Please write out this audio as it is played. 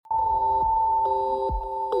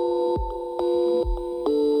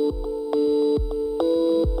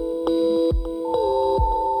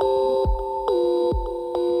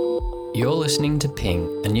listening to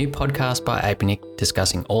Ping, a new podcast by APNIC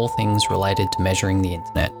discussing all things related to measuring the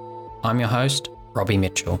internet. I'm your host, Robbie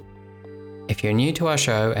Mitchell. If you're new to our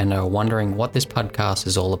show and are wondering what this podcast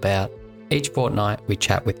is all about, each fortnight we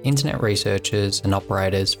chat with internet researchers and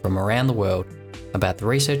operators from around the world about the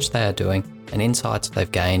research they are doing and insights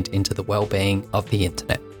they've gained into the well-being of the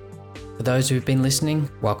internet. For those who've been listening,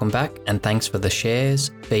 welcome back and thanks for the shares,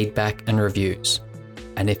 feedback and reviews.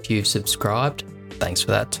 And if you've subscribed, thanks for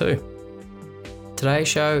that too. Today's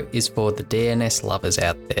show is for the DNS lovers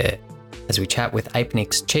out there, as we chat with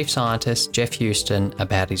APNIC's chief scientist Jeff Houston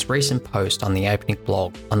about his recent post on the APNIC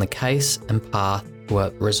blog on the case and path to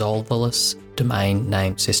a resolverless domain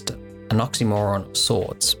name system, an oxymoron of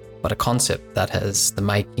sorts, but a concept that has the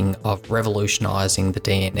making of revolutionising the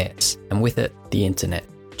DNS, and with it, the internet.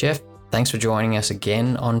 Jeff, thanks for joining us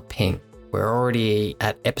again on Ping. We're already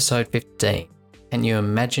at episode 15. Can you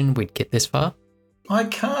imagine we'd get this far? I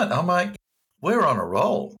can't. I'm like, we're on a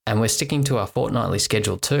roll. And we're sticking to our fortnightly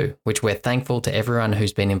schedule too, which we're thankful to everyone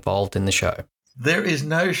who's been involved in the show. There is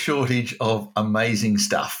no shortage of amazing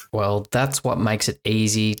stuff. Well, that's what makes it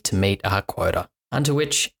easy to meet our quota. Unto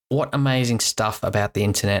which, what amazing stuff about the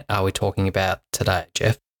internet are we talking about today,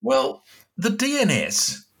 Jeff? Well, the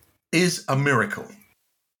DNS is a miracle.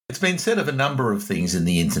 It's been said of a number of things in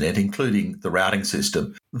the internet, including the routing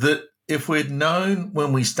system, that if we'd known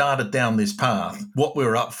when we started down this path what we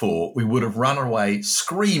were up for, we would have run away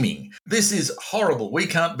screaming, this is horrible, we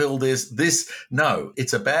can't build this. No,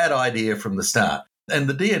 it's a bad idea from the start. And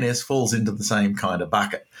the DNS falls into the same kind of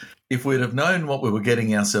bucket. If we'd have known what we were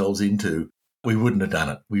getting ourselves into, we wouldn't have done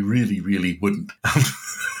it. We really, really wouldn't.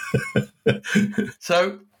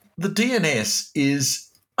 So the DNS is,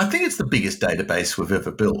 I think it's the biggest database we've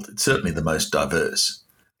ever built. It's certainly the most diverse.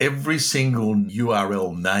 Every single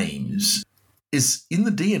URL names is in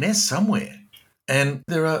the DNS somewhere. And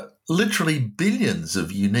there are literally billions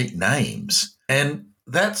of unique names. And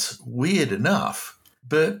that's weird enough,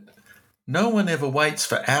 but no one ever waits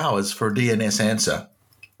for hours for a DNS answer.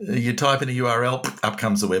 You type in a URL, up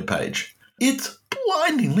comes the web page. It's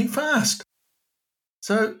blindingly fast.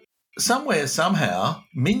 So somewhere, somehow,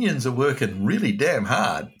 minions are working really damn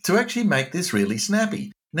hard to actually make this really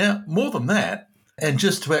snappy. Now, more than that, and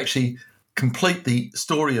just to actually complete the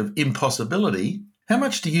story of impossibility, how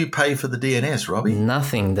much do you pay for the DNS, Robbie?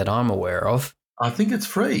 Nothing that I'm aware of. I think it's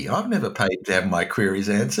free. I've never paid to have my queries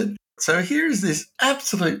answered. So here is this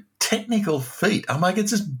absolute technical feat. I'm like,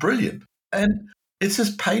 it's just brilliant. And it's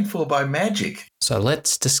just paid for by magic. So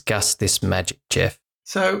let's discuss this magic, Jeff.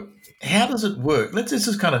 So how does it work? Let's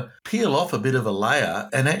just kind of peel off a bit of a layer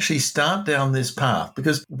and actually start down this path,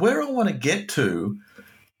 because where I want to get to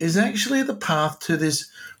is actually the path to this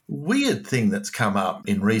weird thing that's come up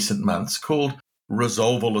in recent months called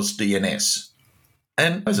resolverless DNS.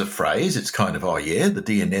 And as a phrase, it's kind of, oh yeah, the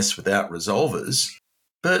DNS without resolvers.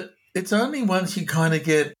 But it's only once you kind of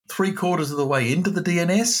get 3/4 of the way into the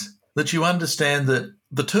DNS that you understand that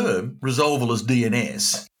the term resolverless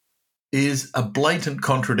DNS is a blatant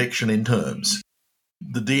contradiction in terms.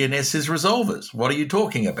 The DNS is resolvers. What are you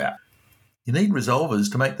talking about? You need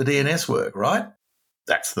resolvers to make the DNS work, right?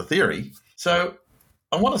 That's the theory. So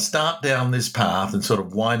I want to start down this path and sort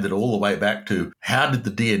of wind it all the way back to how did the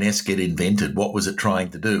DNS get invented? What was it trying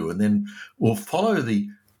to do? And then we'll follow the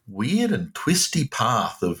weird and twisty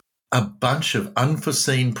path of a bunch of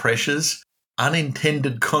unforeseen pressures,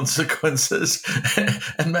 unintended consequences,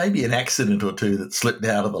 and maybe an accident or two that slipped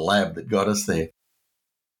out of the lab that got us there.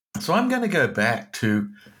 So I'm going to go back to,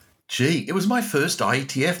 it was my first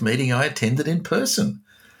IETF meeting I attended in person.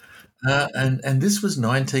 And this was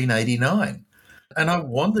 1989. And I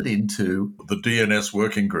wandered into the DNS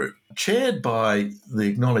working group, chaired by the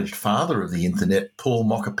acknowledged father of the internet, Paul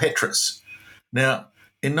Mockapetris. Now,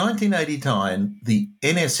 in 1989, the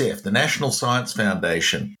NSF, the National Science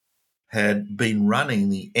Foundation, had been running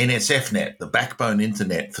the NSFNet, the backbone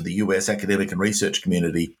internet for the US academic and research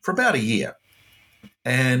community, for about a year.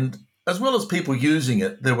 And as well as people using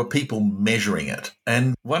it, there were people measuring it.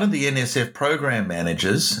 And one of the NSF program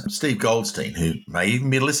managers, Steve Goldstein, who may even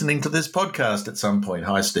be listening to this podcast at some point,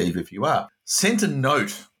 hi Steve if you are, sent a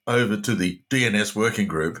note over to the DNS working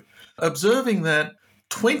group observing that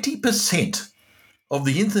 20% of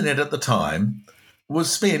the internet at the time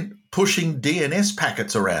was spent pushing DNS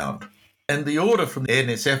packets around. And the order from the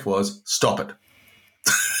NSF was, stop it.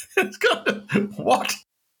 It's kind of, what?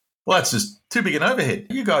 Well, it's just too big an overhead.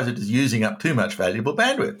 You guys are just using up too much valuable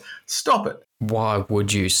bandwidth. Stop it. Why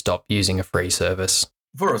would you stop using a free service?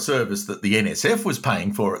 For a service that the NSF was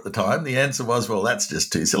paying for at the time, the answer was, well, that's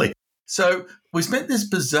just too silly. So we spent this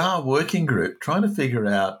bizarre working group trying to figure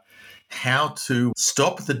out how to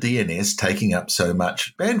stop the DNS taking up so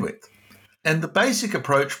much bandwidth. And the basic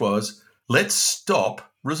approach was, let's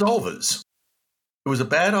stop resolvers. It was a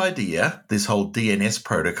bad idea, this whole DNS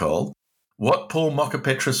protocol. What Paul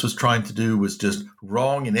Mockapetris was trying to do was just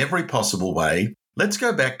wrong in every possible way. Let's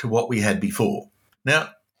go back to what we had before. Now,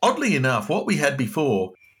 oddly enough, what we had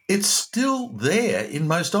before, it's still there in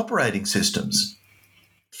most operating systems.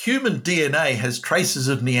 Human DNA has traces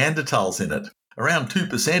of Neanderthals in it, around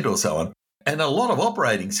 2% or so on. And a lot of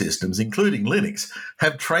operating systems, including Linux,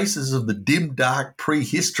 have traces of the dim, dark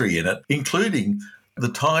prehistory in it, including the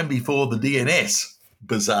time before the DNS,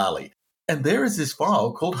 bizarrely. And there is this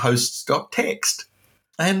file called hosts.txt.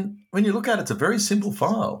 And when you look at it, it's a very simple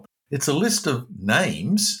file. It's a list of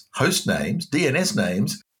names, host names, DNS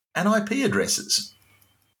names, and IP addresses.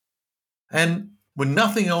 And when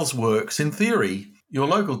nothing else works, in theory, your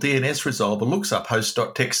local DNS resolver looks up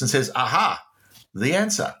host.txt and says, aha, the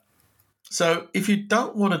answer. So if you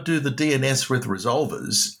don't want to do the DNS with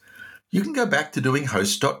resolvers, you can go back to doing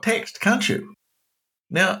host.txt, can't you?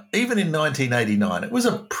 Now, even in 1989, it was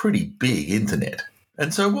a pretty big internet.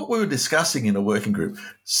 And so what we were discussing in a working group,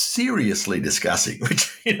 seriously discussing,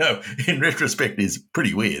 which, in retrospect is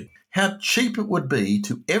pretty weird, how cheap it would be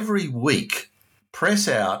to every week press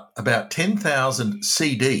out about 10,000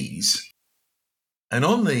 CDs. And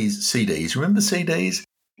on these CDs, remember CDs?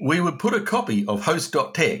 We would put a copy of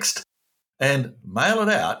host.txt and mail it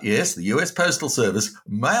out, yes, the US Postal Service,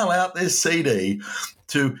 mail out this CD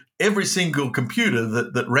to every single computer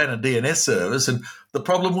that ran a DNS service, and the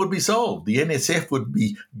problem would be solved. The NSF would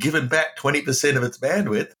be given back 20% of its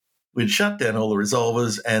bandwidth. We'd shut down all the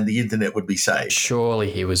resolvers and the internet would be saved. Surely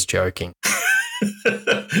he was joking.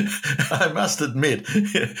 I must admit,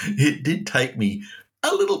 it did take me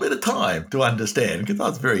a little bit of time to understand, because I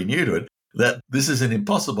was very new to it, that this is an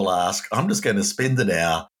impossible ask. I'm just going to spend an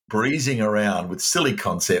hour breezing around with silly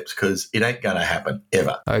concepts because it ain't going to happen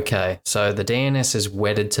ever. Okay, so the DNS is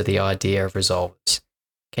wedded to the idea of resolvers.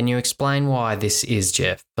 Can you explain why this is,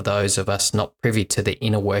 Jeff, for those of us not privy to the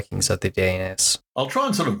inner workings of the DNS? I'll try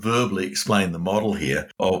and sort of verbally explain the model here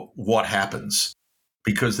of what happens,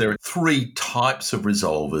 because there are three types of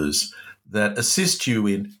resolvers that assist you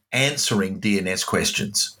in answering DNS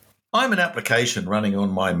questions. I'm an application running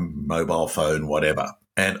on my mobile phone, whatever,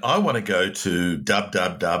 and I want to go to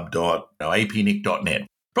www.apnic.net.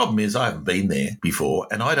 Problem is, I haven't been there before,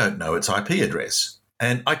 and I don't know its IP address.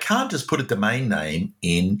 And I can't just put a domain name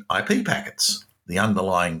in IP packets. The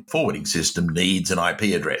underlying forwarding system needs an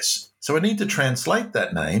IP address. So I need to translate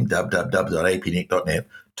that name, www.apnic.net,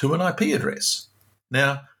 to an IP address.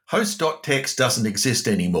 Now, host.txt doesn't exist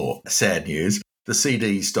anymore. Sad news. The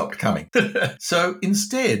CD stopped coming. So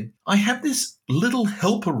instead, I have this little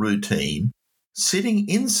helper routine sitting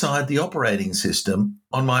inside the operating system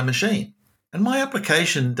on my machine. And my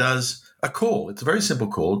application does a call. It's a very simple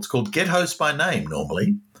call. It's called getHostByName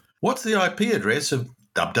normally. What's the IP address of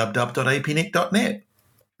www.apnic.net?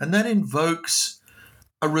 And that invokes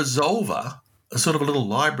a resolver, a sort of a little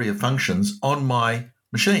library of functions on my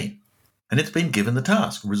machine. And it's been given the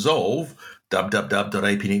task, resolve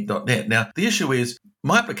www.apnic.net. Now, the issue is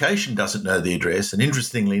my application doesn't know the address. And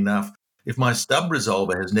interestingly enough, if my stub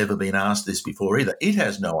resolver has never been asked this before either, it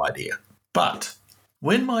has no idea. But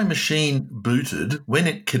when my machine booted, when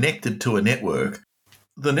it connected to a network,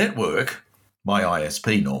 the network, my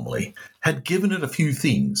ISP normally, had given it a few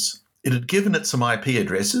things. It had given it some IP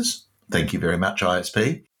addresses. Thank you very much,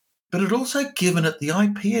 ISP. But it had also given it the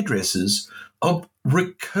IP addresses of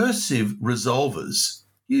recursive resolvers,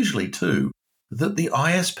 usually two, that the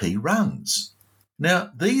ISP runs.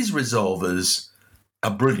 Now, these resolvers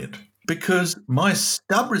are brilliant because my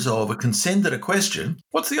stub resolver can send it a question,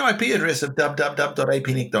 what's the IP address of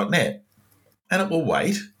www.apnic.net? And it will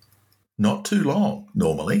wait, not too long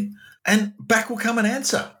normally, and back will come an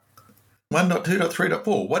answer.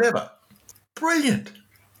 1.2.3.4, whatever. Brilliant.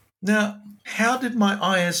 Now, how did my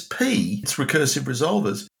ISP, its recursive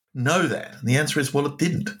resolvers, know that? And the answer is, well, it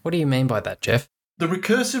didn't. What do you mean by that, Jeff? The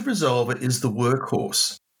recursive resolver is the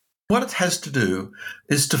workhorse. What it has to do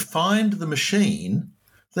is to find the machine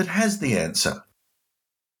that has the answer.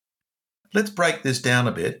 Let's break this down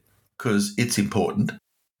a bit because it's important.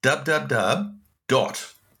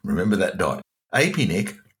 www. Remember that dot.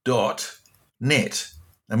 apnic.net.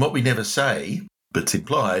 And what we never say, but it's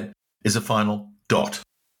implied, is a final dot.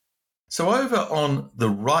 So over on the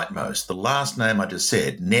rightmost, the last name I just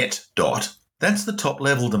said, net dot, that's the top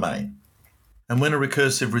level domain. And when a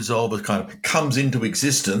recursive resolver kind of comes into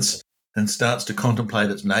existence and starts to contemplate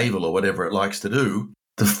its navel or whatever it likes to do,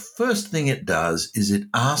 the first thing it does is it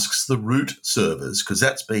asks the root servers, because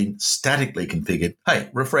that's been statically configured,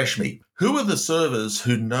 hey, refresh me. Who are the servers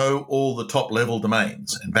who know all the top-level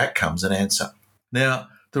domains? And back comes an answer. Now,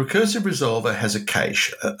 the recursive resolver has a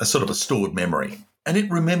cache, a sort of a stored memory, and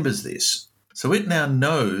it remembers this. So it now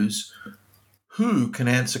knows who can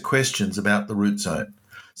answer questions about the root zone.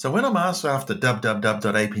 So when I'm asked after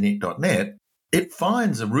www.apnic.net, it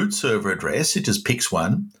finds a root server address. It just picks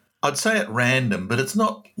one. I'd say at random, but it's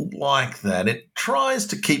not like that. It tries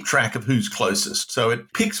to keep track of who's closest. So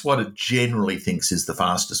it picks what it generally thinks is the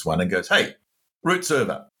fastest one and goes, hey, root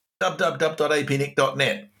server,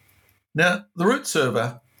 www.apnic.net. Now, the root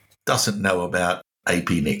server doesn't know about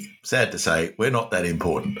APNIC. Sad to say, we're not that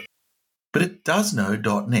important. But it does know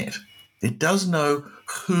 .NET. It does know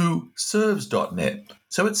who serves .NET.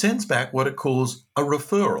 So it sends back what it calls a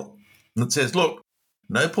referral. And it says, look,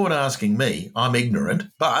 no point asking me, I'm ignorant,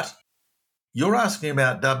 but you're asking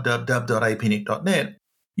about www.apnic.net.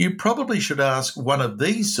 You probably should ask one of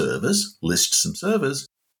these servers, list some servers,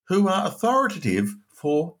 who are authoritative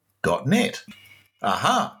for .NET.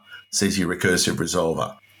 Aha, says your recursive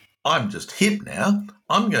resolver. I'm just hip now.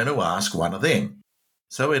 I'm going to ask one of them.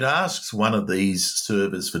 So it asks one of these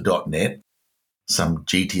servers for .NET, some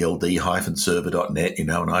gtld-server.net, an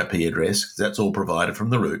IP address, because that's all provided from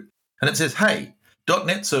the root. And it says, hey,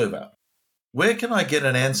 .NET server, where can I get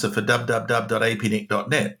an answer for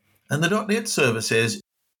www.apnic.net? And the .NET server says,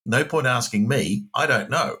 no point asking me, I don't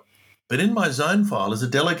know. But in my zone file is a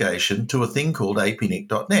delegation to a thing called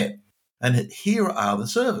apnic.net. And here are the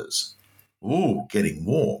servers. Ooh, getting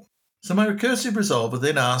warm. So my recursive resolver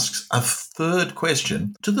then asks a third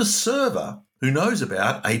question to the server who knows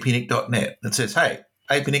about apnic.net. It says, hey,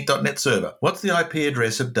 apnic.net server, what's the IP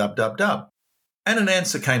address of www? And an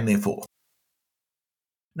answer came therefore.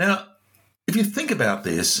 Now, if you think about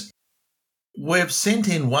this, we've sent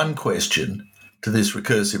in one question to this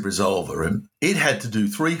recursive resolver, and it had to do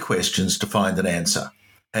 3 questions to find an answer.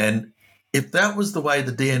 And if that was the way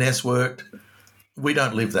the DNS worked, we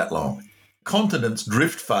don't live that long. Continents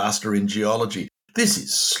drift faster in geology. This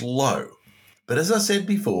is slow. But as I said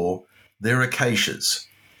before, there are caches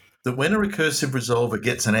that when a recursive resolver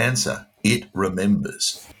gets an answer, it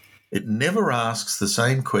remembers. It never asks the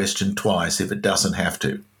same question twice if it doesn't have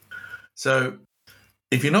to. So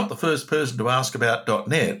if you're not the first person to ask about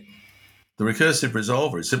 .NET, the recursive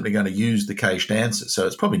resolver is simply going to use the cached answer. So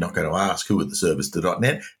it's probably not going to ask who are the servers to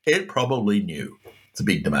 .NET. It probably knew. It's a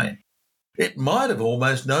big domain. It might have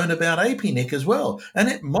almost known about APNIC as well, and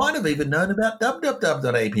it might have even known about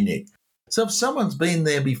www.apnic. So if someone's been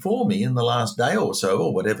there before me in the last day or so,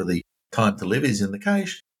 or whatever the time to live is in the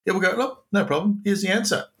cache, it will go, look, no problem, here's the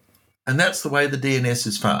answer. And that's the way the DNS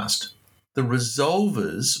is fast. The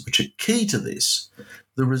resolvers, which are key to this,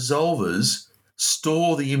 the resolvers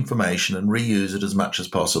store the information and reuse it as much as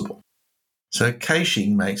possible. So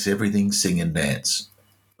caching makes everything sing and dance.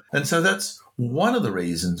 And so that's one of the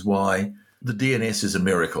reasons why the DNS is a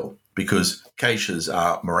miracle, because caches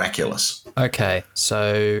are miraculous. Okay,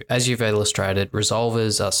 so as you've illustrated,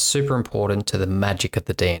 resolvers are super important to the magic of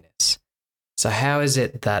the DNS. So how is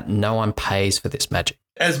it that no one pays for this magic?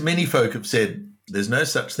 As many folk have said, there's no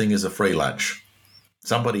such thing as a free lunch.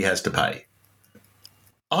 Somebody has to pay.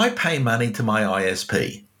 I pay money to my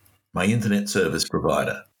ISP, my internet service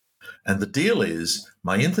provider. And the deal is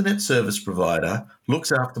my internet service provider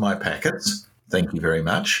looks after my packets, thank you very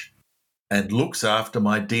much, and looks after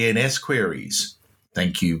my DNS queries,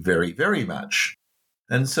 thank you very, very much.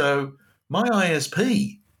 And so my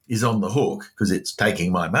ISP is on the hook, because it's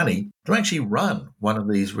taking my money, to actually run one of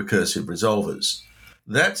these recursive resolvers.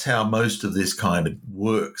 That's how most of this kind of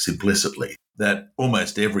works implicitly, that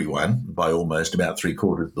almost everyone, by almost about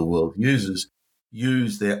 3/4 of the world users,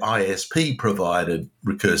 use their ISP-provided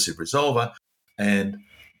recursive resolver, and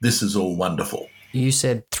this is all wonderful. You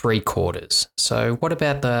said 3/4. So what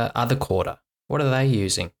about the other quarter? What are they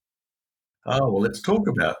using? Oh, well, let's talk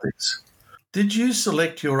about this. Did you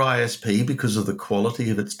select your ISP because of the quality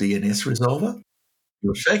of its DNS resolver?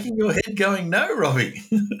 You're shaking your head going, no, Robbie.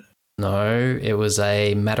 No, it was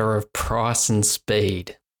a matter of price and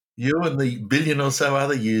speed. You and the billion or so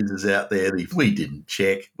other users out there, we didn't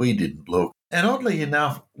check, we didn't look. And oddly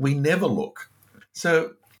enough, we never look.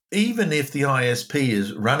 So even if the ISP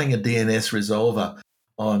is running a DNS resolver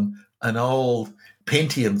on an old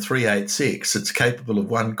Pentium 386 that's capable of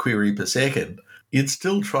 1 query per second, you'd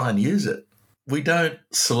still try and use it. We don't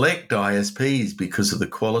select ISPs because of the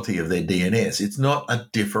quality of their DNS. It's not a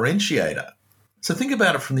differentiator. So think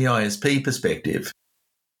about it from the ISP perspective.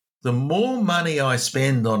 the more money I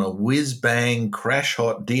spend on a whiz-bang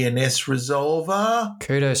crash-hot DNS resolver...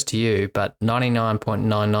 Kudos to you, but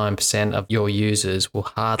 99.99% of your users will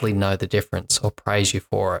hardly know the difference or praise you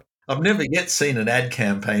for it. I've never yet seen an ad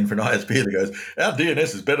campaign for an ISP that goes, our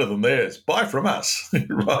DNS is better than theirs, buy from us,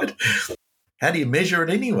 right? How do you measure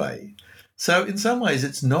it anyway? So in some ways,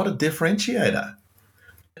 it's not a differentiator.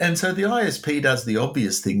 And so the ISP does the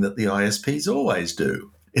obvious thing that the ISPs always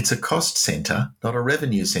do. It's a cost center, not a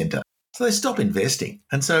revenue center. So they stop investing.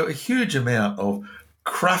 And so a huge amount of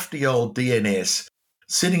crufty old DNS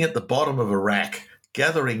sitting at the bottom of a rack,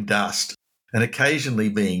 gathering dust, and occasionally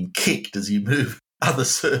being kicked as you move other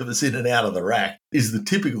servers in and out of the rack is the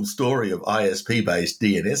typical story of ISP-based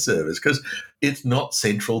DNS servers because it's not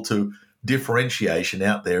central to differentiation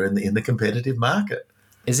out there in the competitive market.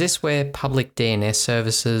 Is this where public DNS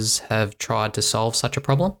services have tried to solve such a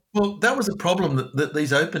problem? Well, that was a problem that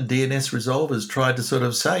these open DNS resolvers tried to sort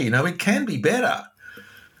of say, it can be better.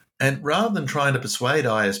 And rather than trying to persuade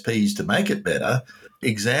ISPs to make it better,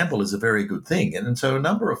 example is a very good thing. And so a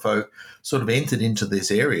number of folk sort of entered into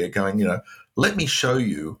this area going, let me show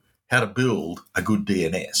you how to build a good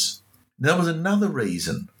DNS. There was another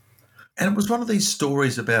reason. And it was one of these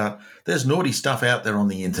stories about there's naughty stuff out there on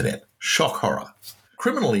the internet. Shock horror.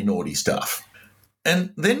 Criminally naughty stuff.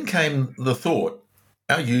 And then came the thought,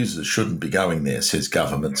 our users shouldn't be going there, says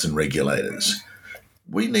governments and regulators.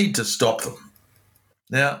 We need to stop them.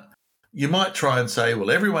 Now, you might try and say,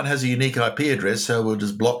 well, everyone has a unique IP address, so we'll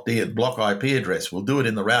just block IP address. We'll do it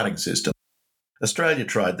in the routing system. Australia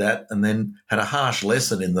tried that and then had a harsh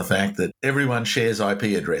lesson in the fact that everyone shares IP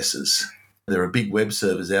addresses. There are big web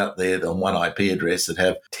servers out there on one IP address that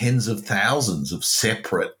have tens of thousands of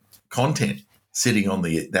separate content sitting on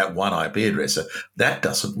that one IP address. So that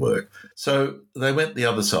doesn't work. So they went the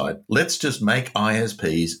other side. Let's just make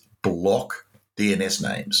ISPs block DNS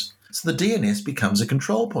names. So the DNS becomes a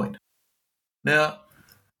control point. Now,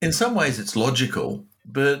 in some ways it's logical,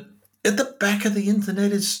 but at the back of the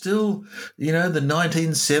internet is still, the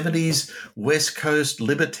 1970s West Coast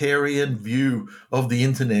libertarian view of the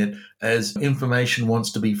internet as information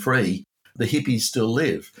wants to be free. The hippies still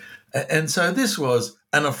live. And so this was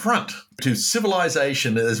an affront to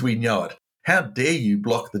civilization as we know it. How dare you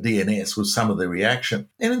block the DNS was some of the reaction.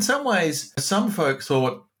 And in some ways, some folk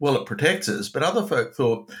thought, well, it protects us, but other folk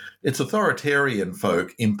thought it's authoritarian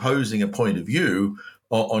folk imposing a point of view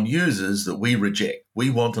on users that we reject. We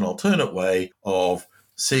want an alternate way of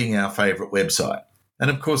seeing our favourite website. And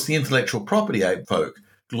of course, the intellectual property ape folk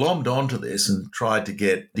glommed onto this and tried to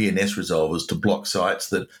get DNS resolvers to block sites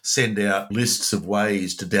that send out lists of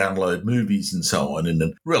ways to download movies and so on in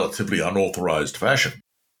a relatively unauthorised fashion.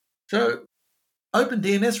 So open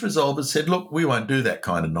DNS resolvers said, look, we won't do that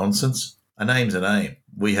kind of nonsense. A name's a name.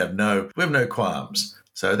 We have no qualms.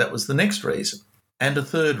 So that was the next reason. And a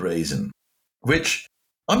third reason, which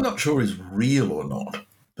I'm not sure is real or not,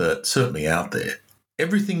 but certainly out there.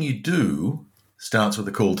 Everything you do starts with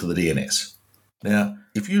a call to the DNS. Now,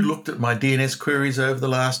 if you looked at my DNS queries over the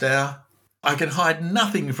last hour, I can hide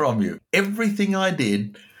nothing from you. Everything I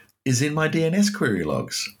did is in my DNS query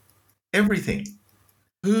logs. Everything.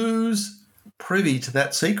 Who's privy to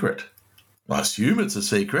that secret? I assume it's a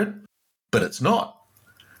secret, but it's not,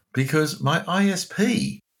 because my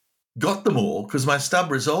ISP got them all because my stub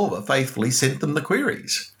resolver faithfully sent them the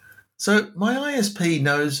queries. So my ISP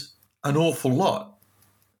knows an awful lot.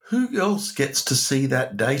 Who else gets to see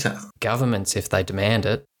that data? Governments, if they demand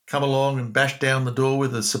it. Come along and bash down the door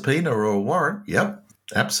with a subpoena or a warrant? Yep,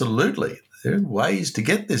 absolutely. There are ways to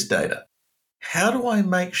get this data. How do I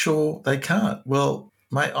make sure they can't? Well,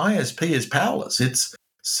 my ISP is powerless. It's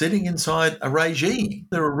sitting inside a regime.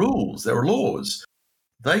 There are rules, there are laws.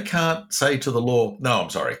 They can't say to the law, no, I'm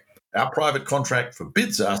sorry, our private contract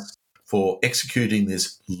forbids us for executing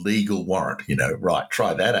this legal warrant. Right,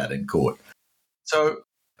 try that out in court. So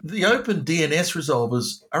the open DNS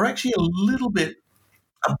resolvers are actually a little bit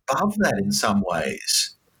above that in some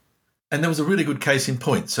ways. And there was a really good case in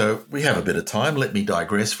point. So we have a bit of time. Let me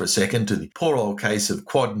digress for a second to the poor old case of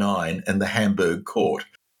Quad 9 and the Hamburg court.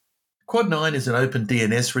 Quad 9 is an open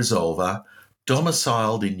DNS resolver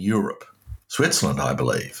domiciled in Europe, Switzerland, I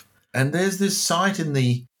believe. And there's this site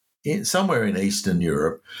somewhere in Eastern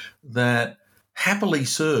Europe that happily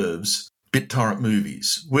serves BitTorrent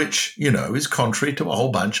movies, which, is contrary to a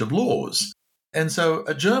whole bunch of laws. And so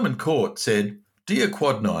a German court said, dear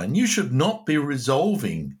Quad 9, you should not be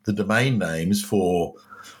resolving the domain names for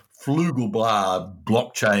Flugelblah,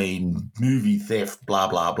 blockchain, movie theft, blah,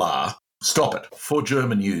 blah, blah. Stop it for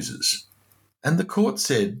German users. And the court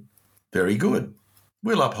said, very good.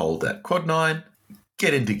 We'll uphold that. Quad 9,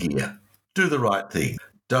 get into gear. Do the right thing.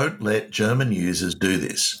 don't let German users do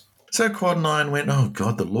this. So Quad 9 went, oh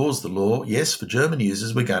God, the law's the law. Yes, for German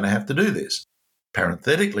users, we're going to have to do this.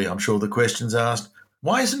 Parenthetically, I'm sure the question's asked,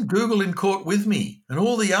 why isn't Google in court with me and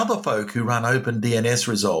all the other folk who run open DNS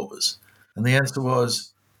resolvers? And the answer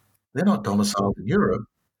was, they're not domiciled in Europe.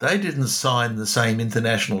 They didn't sign the same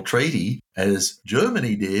international treaty as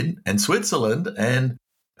Germany did and Switzerland, and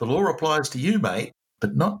the law applies to you, mate,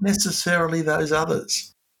 but not necessarily those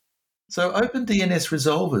others. So open DNS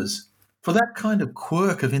resolvers, for that kind of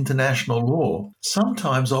quirk of international law,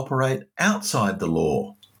 sometimes operate outside the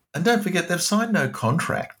law. And don't forget, they've signed no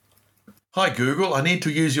contract. Hi, Google, I need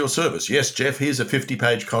to use your service. Yes, Jeff, here's a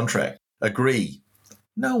 50-page contract. Agree.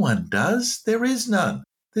 No one does. There is none.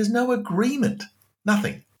 There's no agreement.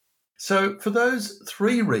 Nothing. So for those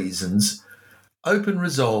three reasons, open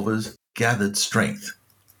resolvers gathered strength.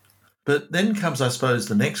 But then comes, I suppose,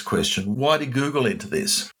 the next question. Why did Google enter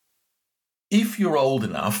this? If you're old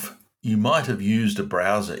enough, you might have used a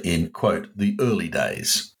browser in, quote, the early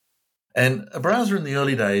days. And a browser in the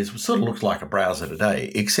early days sort of looks like a browser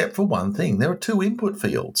today, except for one thing. There are two input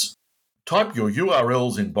fields. Type your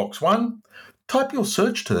URLs in box 1, type your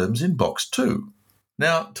search terms in box 2.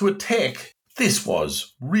 Now, to a tech, this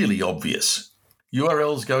was really obvious.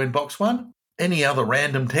 URLs go in box 1, any other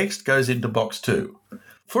random text goes into box 2.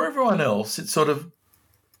 For everyone else, it's sort of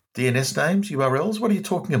DNS names, URLs, what are you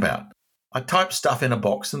talking about? I type stuff in a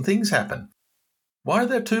box and things happen. Why are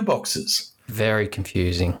there two boxes? Very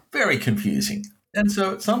confusing. Very confusing. And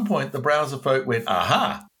so at some point, the browser folk went,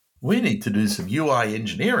 aha, we need to do some UI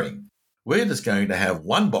engineering. We're just going to have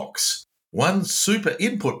one box, one super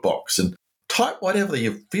input box, and type whatever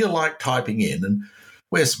you feel like typing in. And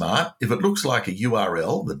we're smart. If it looks like a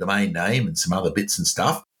URL, the domain name and some other bits and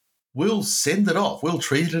stuff, we'll send it off. We'll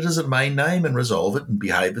treat it as a domain name and resolve it and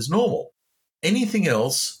behave as normal. Anything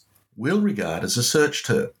else we'll regard as a search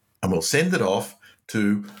term, and we'll send it off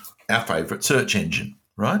to our favourite search engine,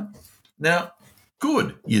 right? Now,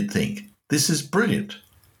 good, you'd think. This is brilliant.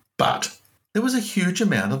 But there was a huge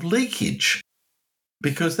amount of leakage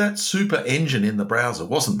because that super engine in the browser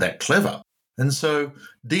wasn't that clever. And so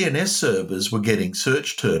DNS servers were getting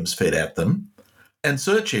search terms fed at them, and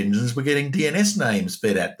search engines were getting DNS names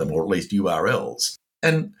fed at them, or at least URLs.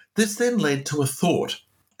 And this then led to a thought,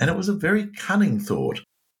 and it was a very cunning thought,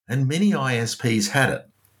 and many ISPs had it.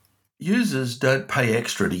 Users don't pay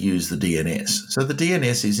extra to use the DNS, so the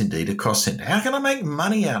DNS is indeed a cost center. How can I make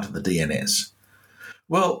money out of the DNS?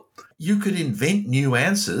 Well, you could invent new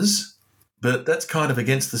answers, but that's kind of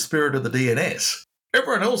against the spirit of the DNS.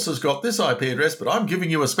 Everyone else has got this IP address, but I'm giving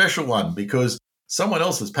you a special one because someone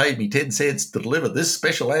else has paid me 10 cents to deliver this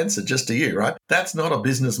special answer just to you, right? That's not a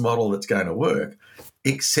business model that's going to work,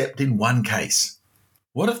 except in one case.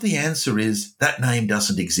 What if the answer is that name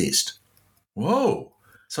doesn't exist? Whoa.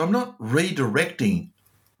 So I'm not redirecting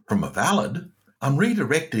from a valid. I'm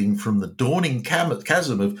redirecting from the dawning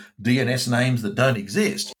chasm of DNS names that don't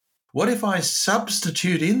exist. What if I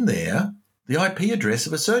substitute in there the IP address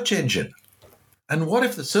of a search engine? And what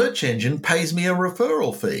if the search engine pays me a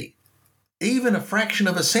referral fee? Even a fraction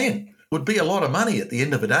of a cent would be a lot of money at the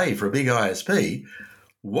end of the day for a big ISP.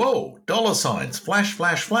 Whoa, dollar signs, flash,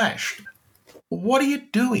 flash, flash. What are you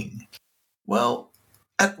doing? Well,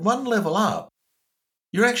 at one level up,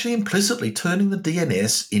 you're actually implicitly turning the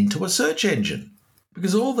DNS into a search engine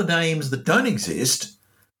because all the names that don't exist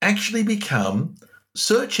actually become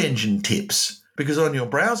search engine tips because on your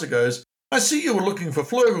browser goes, I see you were looking for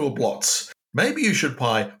Flögelblots. Maybe you should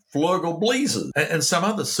buy Flögelbläser and some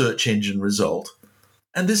other search engine result.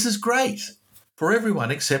 And this is great for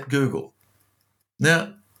everyone except Google.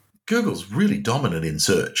 Now, Google's really dominant in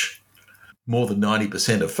search. More than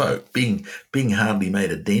 90% of folk. Bing hardly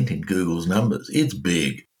made a dent in Google's numbers. It's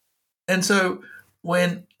big. And so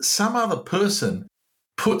when some other person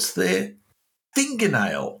puts their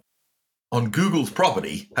fingernail on Google's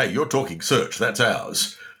property, hey, you're talking search, that's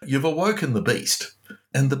ours, you've awoken the beast.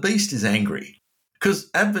 And the beast is angry because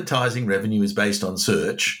advertising revenue is based on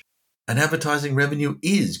search and advertising revenue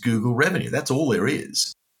is Google revenue. That's all there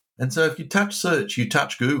is. And so if you touch search, you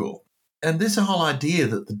touch Google. And this whole idea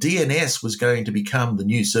that the DNS was going to become the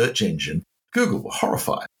new search engine, Google were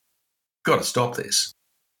horrified. Got to stop this.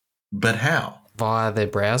 But how? Via their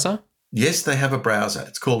browser? Yes, they have a browser.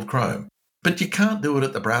 It's called Chrome. But you can't do it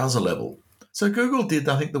at the browser level. So Google did,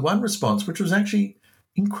 I think, the one response, which was actually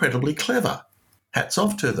incredibly clever. Hats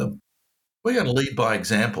off to them. We're going to lead by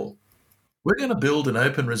example. We're going to build an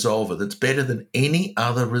open resolver that's better than any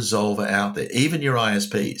other resolver out there, even your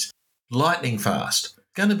ISPs. Lightning fast.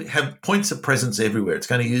 Going to have points of presence everywhere. It's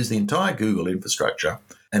going to use the entire Google infrastructure,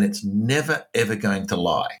 and it's never, ever going to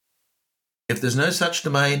lie. If there's no such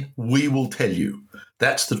domain, we will tell you.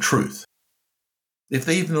 That's the truth. If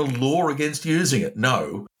there's even a law against using it,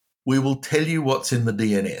 no, we will tell you what's in the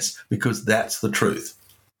DNS because that's the truth.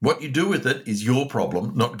 What you do with it is your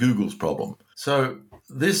problem, not Google's problem. So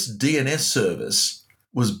this DNS service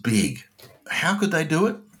was big. How could they do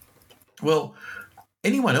it? Well,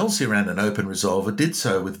 anyone else who ran an open resolver did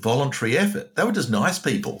so with voluntary effort. They were just nice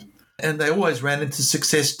people. And they always ran into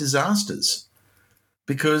success disasters.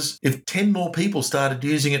 Because if 10 more people started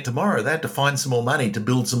using it tomorrow, they had to find some more money to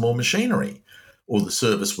build some more machinery, or the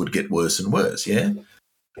service would get worse and worse, yeah?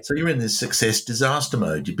 So you're in this success disaster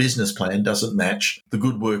mode. Your business plan doesn't match the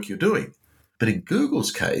good work you're doing. But in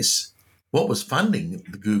Google's case, what was funding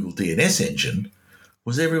the Google DNS engine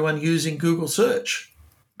was everyone using Google search,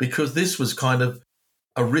 because this was kind of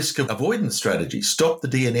a risk avoidance strategy. Stop the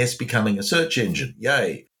DNS becoming a search engine.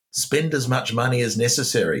 Yay. Spend as much money as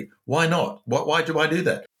necessary. Why not? Why do I do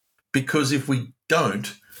that? Because if we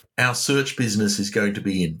don't, our search business is going to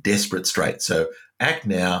be in desperate straits. So act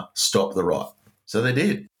now, stop the rot. So they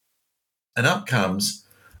did. And up comes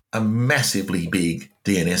a massively big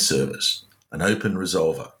DNS service, an open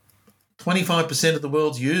resolver. 25% of the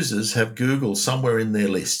world's users have Google somewhere in their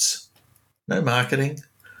lists. No marketing,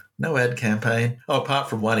 no ad campaign. Oh, apart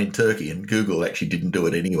from one in Turkey, and Google actually didn't do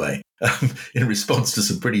it anyway. In response to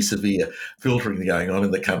some pretty severe filtering going on in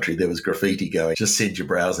the country, there was graffiti going, just send your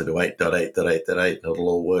browser to 8.8.8.8 and it'll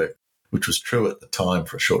all work, which was true at the time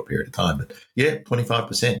for a short period of time. But yeah,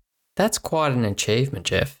 25%. That's quite an achievement,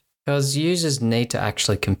 Jeff, because users need to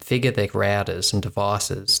actually configure their routers and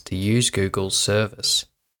devices to use Google's service,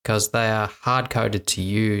 because they are hard-coded to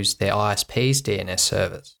use their ISP's DNS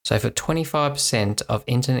service. So for 25% of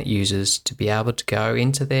internet users to be able to go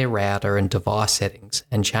into their router and device settings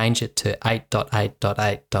and change it to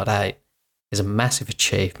 8.8.8.8 is a massive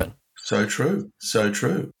achievement. So true, so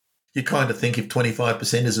true. You kind of think if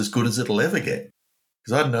 25% is as good as it'll ever get.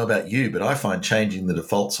 Because I don't know about you, but I find changing the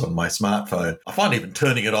defaults on my smartphone, I find even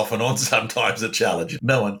turning it off and on sometimes a challenge.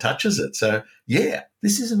 No one touches it. So yeah,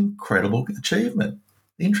 this is an incredible achievement.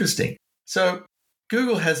 Interesting. So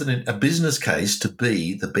Google has a business case to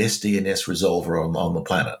be the best DNS resolver on the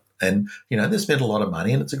planet. And, they spent a lot of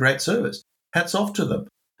money and it's a great service. Hats off to them.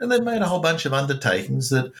 And they've made a whole bunch of undertakings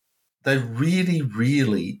that they really,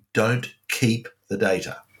 really don't keep the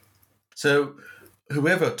data. So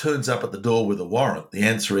whoever turns up at the door with a warrant, the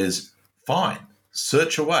answer is, fine,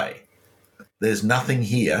 search away. There's nothing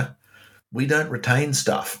here. We don't retain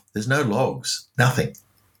stuff. There's no logs, nothing.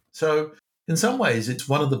 So in some ways, it's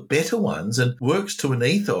one of the better ones and works to an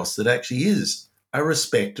ethos that actually is a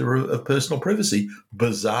respecter of personal privacy,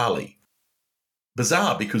 bizarrely.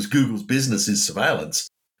 Bizarre because Google's business is surveillance,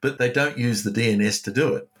 but they don't use the DNS to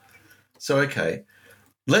do it. So, okay,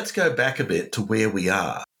 let's go back a bit to where we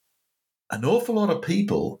are. An awful lot of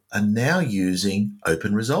people are now using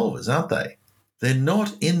open resolvers, aren't they? They're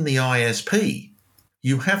not in the ISP.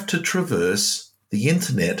 You have to traverse the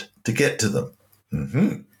internet to get to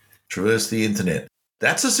them. Traverse the internet.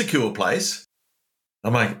 That's a secure place.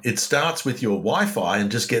 I'm like, it starts with your Wi-Fi and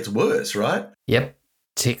just gets worse, right? Yep.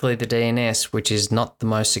 Particularly the DNS, which is not the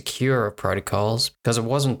most secure of protocols because it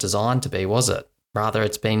wasn't designed to be, was it? Rather,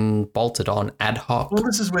 it's been bolted on ad hoc. Well,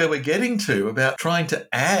 this is where we're getting to about trying to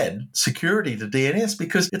add security to DNS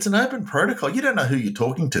because it's an open protocol. You don't know who you're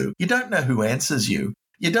talking to. You don't know who answers you.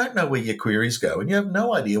 You don't know where your queries go, and you have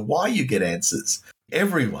no idea why you get answers.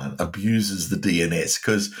 Everyone abuses the DNS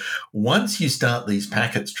because once you start these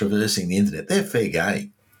packets traversing the internet, they're fair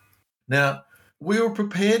game. Now, we were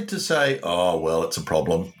prepared to say, oh, well, it's a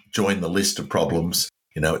problem. Join the list of problems.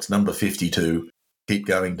 It's number 52. Keep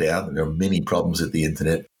going down. There are many problems at the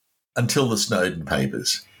internet until the Snowden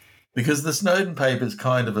papers. Because the Snowden papers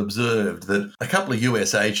kind of observed that a couple of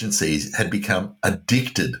US agencies had become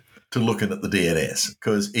addicted to looking at the DNS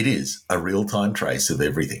because it is a real-time trace of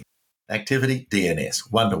everything. Activity,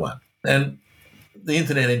 DNS, one-to-one. And the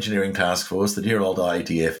Internet Engineering Task Force, the dear old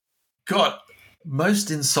IETF, got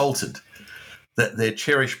most insulted that their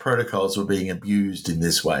cherished protocols were being abused in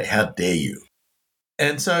this way. How dare you?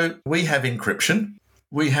 And so we have encryption.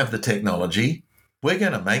 We have the technology. We're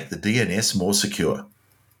going to make the DNS more secure.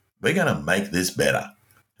 We're going to make this better.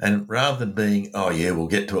 And rather than being, oh, yeah, we'll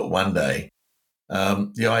get to it one day,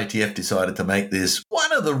 the IETF decided to make this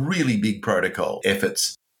one of the really big protocol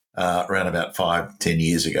efforts around about 5-10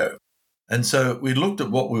 years ago. And so we looked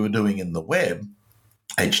at what we were doing in the web,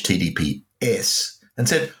 HTTPS, and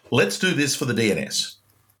said, let's do this for the DNS.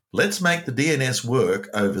 Let's make the DNS work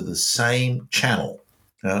over the same channel.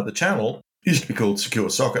 The channel used to be called Secure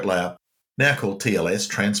Socket Layer, now called TLS,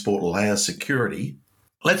 Transport Layer Security.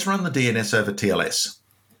 Let's run the DNS over TLS.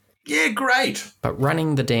 Yeah, great. But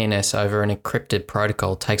running the DNS over an encrypted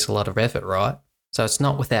protocol takes a lot of effort, right? So it's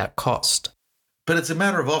not without cost. But it's a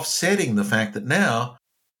matter of offsetting the fact that now,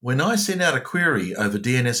 when I send out a query over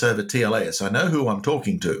DNS over TLS, I know who I'm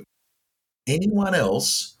talking to. Anyone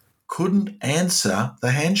else couldn't answer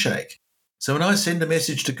the handshake. So when I send a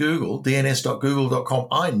message to Google, dns.google.com,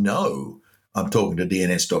 I know I'm talking to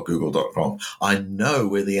dns.google.com. I know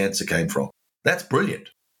where the answer came from. That's brilliant.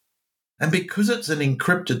 And because it's an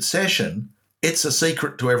encrypted session, it's a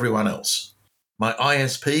secret to everyone else. My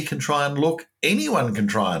ISP can try and look. Anyone can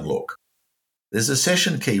try and look. There's a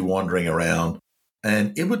session key wandering around,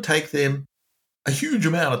 and it would take them a huge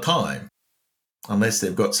amount of time, unless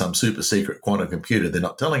they've got some super secret quantum computer they're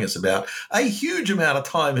not telling us about, a huge amount of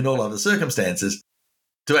time in all other circumstances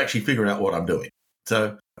to actually figure out what I'm doing.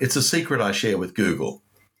 So it's a secret I share with Google,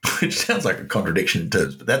 which sounds like a contradiction in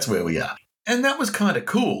terms, but that's where we are. And that was kind of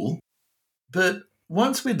cool. But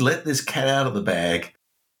once we'd let this cat out of the bag,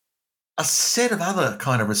 a set of other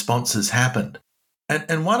kind of responses happened.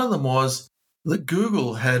 And one of them was that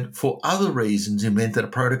Google had, for other reasons, invented a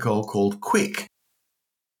protocol called QUIC,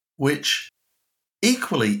 which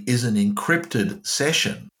equally is an encrypted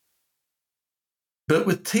session. But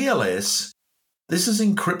with TLS, this is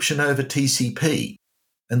encryption over TCP,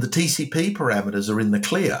 and the TCP parameters are in the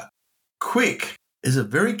clear. QUIC is a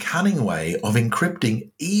very cunning way of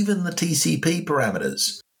encrypting even the TCP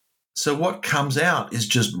parameters. So what comes out is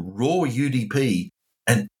just raw UDP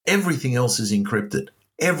and everything else is encrypted.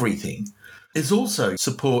 Everything. It also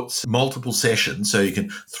supports multiple sessions, so you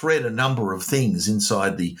can thread a number of things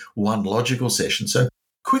inside the one logical session. So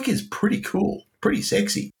QUIC is pretty cool, pretty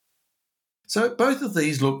sexy. So both of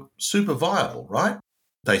these look super viable, right?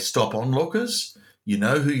 They stop onlookers. You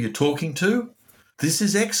know who you're talking to. This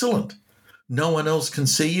is excellent. No one else can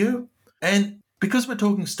see you. And because we're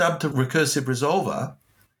talking stub to recursive resolver,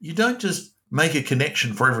 you don't just make a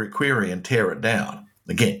connection for every query and tear it down.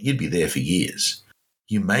 Again, you'd be there for years.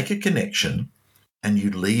 You make a connection and you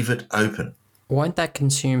leave it open. Won't that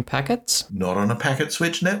consume packets? Not on a packet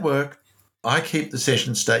switch network. I keep the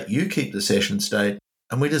session state, you keep the session state,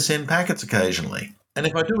 and we just send packets occasionally. And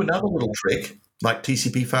if I do another little trick, like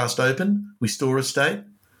TCP fast open, we store a state.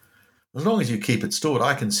 As long as you keep it stored,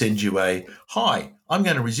 I can send you a, hi, I'm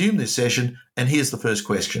going to resume this session, and here's the first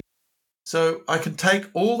question. So I can take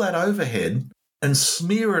all that overhead and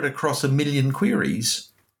smear it across a million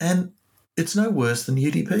queries, and it's no worse than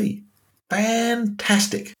UDP.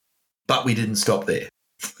 Fantastic. But we didn't stop there.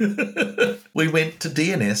 We went to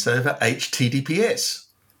DNS over HTTPS.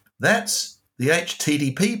 That's the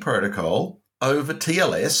HTTP protocol over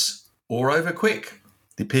TLS or over QUIC,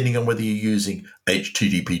 depending on whether you're using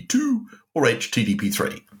HTTP2 or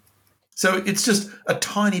HTTP3. So it's just a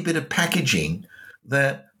tiny bit of packaging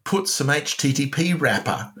that puts some HTTP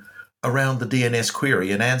wrapper around the DNS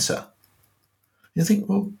query and answer. You think,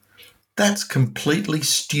 well, that's completely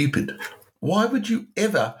stupid. Why would you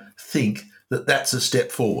ever think that that's a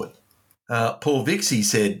step forward? Paul Vixie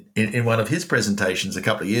said in one of his presentations a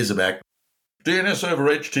couple of years back, DNS over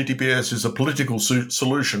HTTPS is a political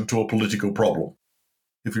solution to a political problem.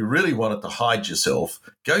 If you really wanted to hide yourself,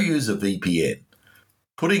 go use a VPN.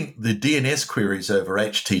 Putting the DNS queries over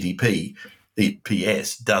HTTP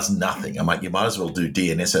PS does nothing. I mean, you might as well do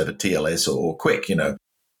DNS over TLS or QUIC, you know.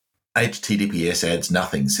 HTTPS adds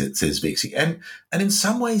nothing, says Vixie. And in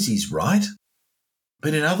some ways he's right,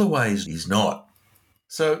 but in other ways he's not.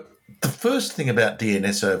 So the first thing about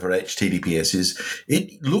DNS over HTTPS is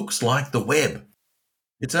it looks like the web.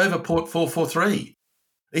 It's over port 443.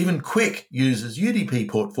 Even QUIC uses UDP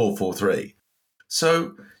port 443.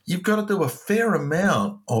 So you've got to do a fair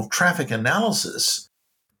amount of traffic analysis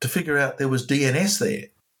to figure out there was DNS there.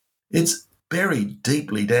 It's buried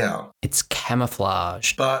deeply down. It's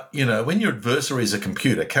camouflaged. But, you know, when your adversary is a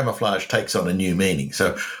computer, camouflage takes on a new meaning.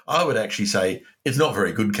 So I would actually say it's not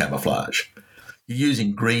very good camouflage. You're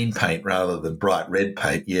using green paint rather than bright red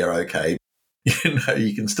paint. Yeah, okay. You know,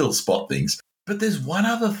 you can still spot things. But there's one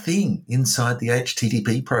other thing inside the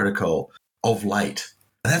HTTP protocol of late,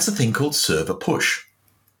 and that's a thing called server push.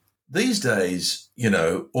 These days, you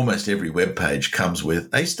know, almost every web page comes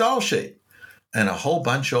with a style sheet and a whole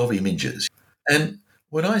bunch of images. And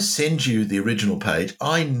when I send you the original page,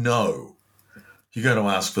 I know you're going to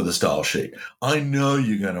ask for the style sheet. I know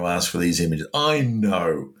you're going to ask for these images. I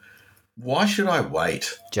know. Why should I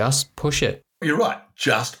wait? Just push it. You're right.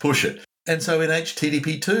 Just push it. And so in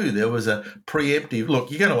HTTP2, there was a preemptive,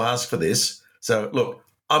 look, you're going to ask for this. So, look,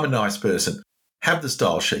 I'm a nice person. Have the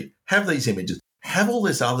style sheet. Have these images. Have all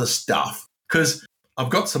this other stuff because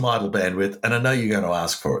I've got some idle bandwidth and I know you're going to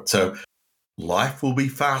ask for it. So life will be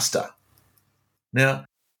faster. Now,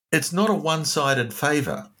 it's not a one-sided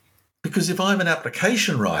favour, because if I'm an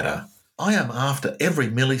application writer, I am after every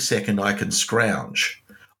millisecond I can scrounge.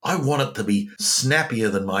 I want it to be snappier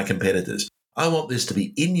than my competitors. I want this to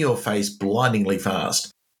be in your face, blindingly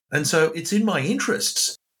fast. And so it's in my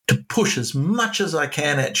interests to push as much as I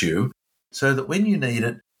can at you so that when you need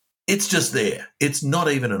it, it's just there. It's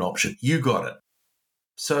not even an option. You got it.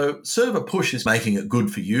 So server push is making it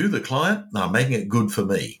good for you, the client. No, making it good for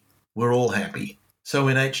me. We're all happy. So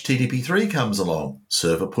when HTTP3 comes along,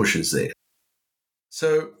 server push is there.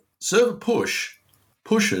 So server push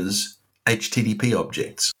pushes HTTP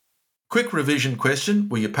objects. Quick revision question.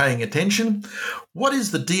 Were you paying attention? What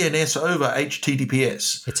is the DNS over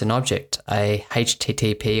HTTPS? It's an object, a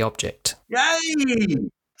HTTP object. Yay!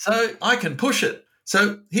 So I can push it.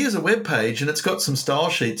 So here's a web page and it's got some style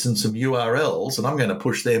sheets and some URLs, and I'm going to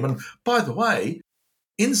push them. And by the way,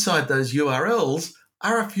 inside those URLs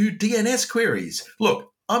are a few DNS queries.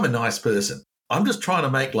 Look, I'm a nice person. I'm just trying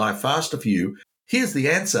to make life faster for you. Here's the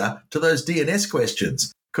answer to those DNS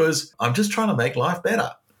questions, because I'm just trying to make life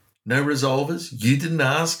better. No resolvers, you didn't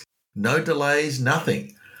ask, no delays,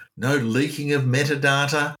 nothing. No leaking of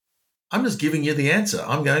metadata. I'm just giving you the answer.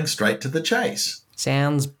 I'm going straight to the chase.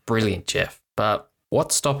 Sounds brilliant, Jeff, but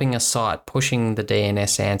what's stopping a site pushing the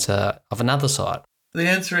DNS answer of another site? The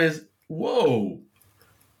answer is, whoa,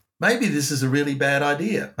 maybe this is a really bad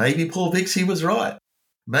idea. Maybe Paul Vixie was right.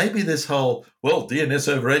 Maybe this whole, DNS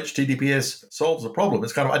over HTTPS solves the problem.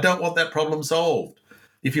 It's kind of, I don't want that problem solved.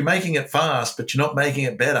 If you're making it fast, but you're not making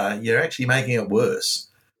it better, you're actually making it worse.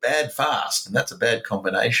 Bad fast, and that's a bad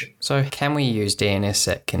combination. So can we use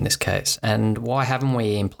DNSSEC in this case? And why haven't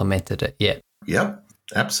we implemented it yet? Yep,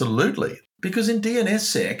 absolutely. Because in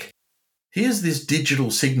DNSSEC, here's this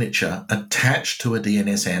digital signature attached to a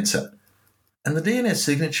DNS answer. And the DNS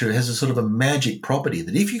signature has a sort of a magic property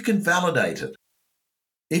that if you can validate it,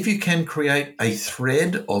 if you can create a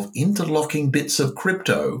thread of interlocking bits of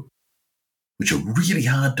crypto, which are really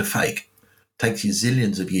hard to fake, takes you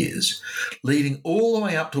zillions of years, leading all the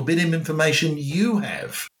way up to a bit of information you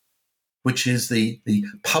have, which is the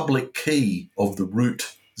public key of the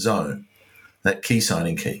root zone, that key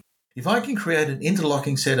signing key. If I can create an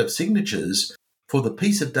interlocking set of signatures for the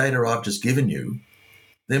piece of data I've just given you,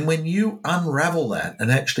 then when you unravel that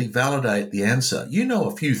and actually validate the answer, you know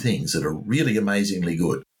a few things that are really amazingly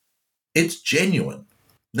good. It's genuine.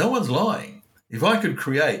 No one's lying. If I could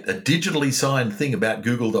create a digitally signed thing about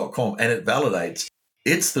google.com and it validates,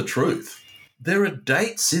 it's the truth. There are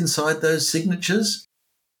dates inside those signatures.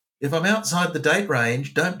 If I'm outside the date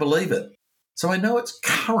range, don't believe it. So I know it's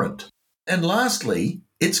current. And lastly,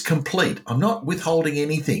 it's complete. I'm not withholding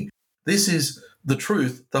anything. This is the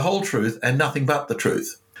truth, the whole truth, and nothing but the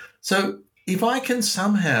truth. So if I can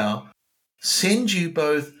somehow send you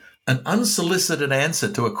both an unsolicited answer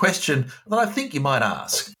to a question that I think you might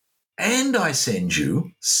ask, and I send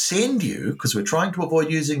you, because we're trying to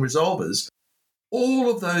avoid using resolvers, all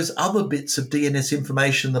of those other bits of DNS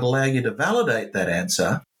information that allow you to validate that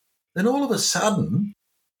answer, then all of a sudden,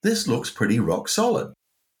 this looks pretty rock solid.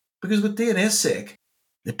 Because with DNSSEC,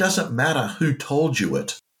 it doesn't matter who told you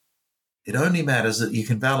it. It only matters that you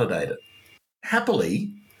can validate it.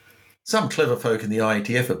 Happily, some clever folk in the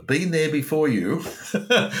IETF have been there before you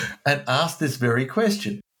and asked this very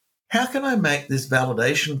question. How can I make this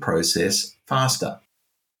validation process faster?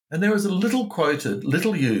 And there is a little quoted,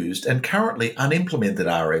 little used, and currently unimplemented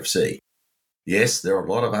RFC. Yes, there are a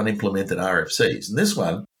lot of unimplemented RFCs. And this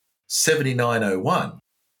one, 7901,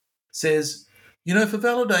 says, for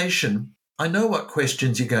validation, I know what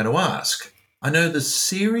questions you're going to ask. I know the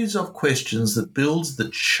series of questions that builds the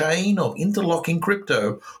chain of interlocking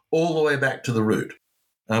crypto all the way back to the root.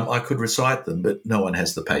 I could recite them, but no one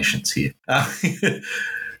has the patience here.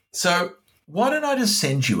 So why don't I just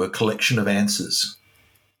send you a collection of answers?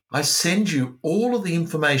 I send you all of the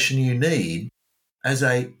information you need as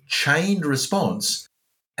a chained response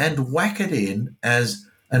and whack it in as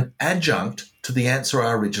an adjunct to the answer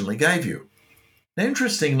I originally gave you. Now,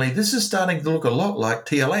 interestingly, this is starting to look a lot like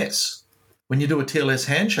TLS. When you do a TLS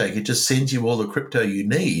handshake, it just sends you all the crypto you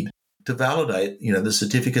need to validate, the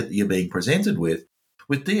certificate that you're being presented with.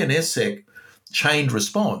 With DNSSEC chained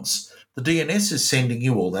response, the DNS is sending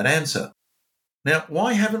you all that answer. Now,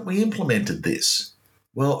 why haven't we implemented this?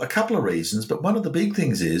 Well, a couple of reasons, but one of the big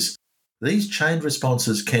things is these chained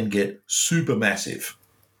responses can get super massive.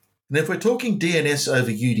 And if we're talking DNS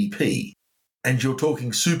over UDP and you're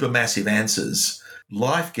talking super massive answers,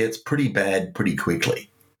 life gets pretty bad pretty quickly.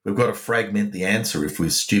 We've got to fragment the answer if we're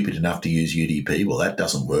stupid enough to use UDP. Well, that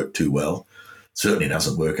doesn't work too well. Certainly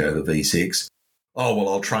doesn't work over V6. Oh, well,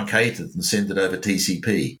 I'll truncate it and send it over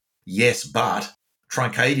TCP. Yes, but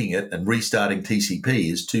truncating it and restarting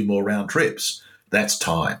TCP is 2 more round trips. That's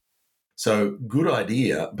time. So good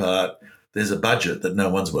idea, but there's a budget that no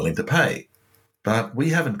one's willing to pay. But we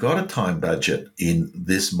haven't got a time budget in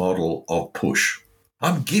this model of push.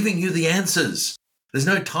 I'm giving you the answers. There's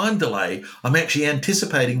no time delay. I'm actually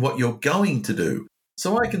anticipating what you're going to do.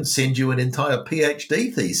 So I can send you an entire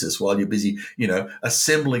PhD thesis while you're busy,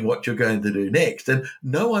 assembling what you're going to do next. And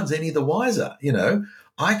no one's any the wiser.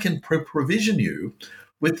 I can provision you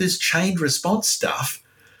with this chain response stuff,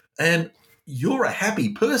 and you're a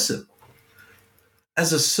happy person.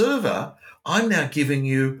 As a server, I'm now giving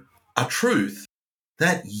you a truth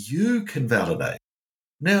that you can validate.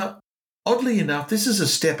 Now, oddly enough, this is a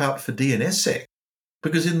step up for DNSSEC,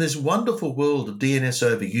 because in this wonderful world of DNS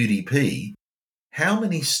over UDP, how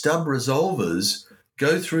many stub resolvers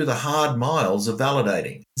go through the hard miles of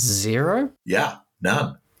validating? 0? Yeah,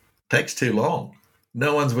 none. Takes too long.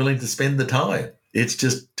 No one's willing to spend the time. It's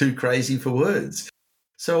just too crazy for words.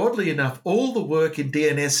 So oddly enough, all the work in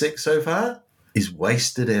DNSSEC so far is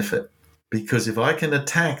wasted effort, because if I can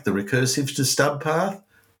attack the recursive to stub path,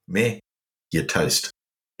 you're toast.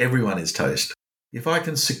 Everyone is toast. If I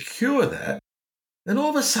can secure that, then all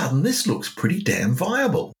of a sudden this looks pretty damn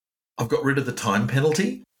viable. I've got rid of the time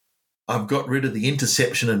penalty. I've got rid of the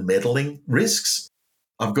interception and meddling risks.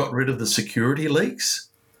 I've got rid of the security leaks.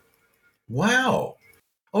 Wow.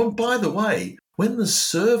 Oh, and by the way, when the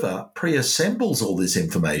server pre-assembles all this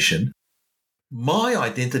information, my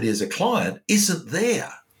identity as a client isn't there.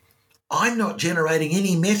 I'm not generating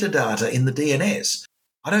any metadata in the DNS.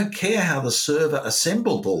 I don't care how the server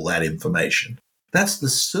assembled all that information. That's the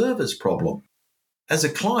server's problem. As a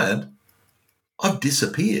client, I've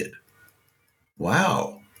disappeared.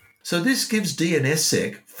 Wow. So this gives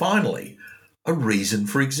DNSSEC, finally, a reason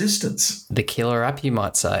for existence. The killer app, you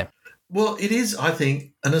might say. Well, it is, I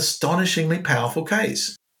think, an astonishingly powerful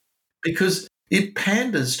case, because it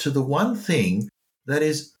panders to the one thing that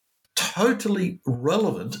is totally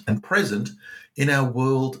relevant and present in our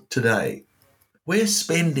world today. We're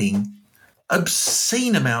spending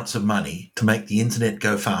obscene amounts of money to make the internet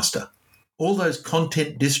go faster. All those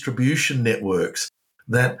content distribution networks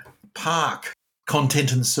that park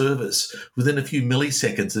content and service within a few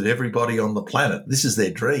milliseconds of everybody on the planet, this is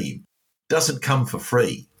their dream, doesn't come for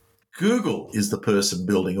free. Google is the person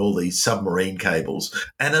building all these submarine cables,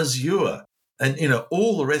 and Azure, and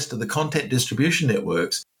all the rest of the content distribution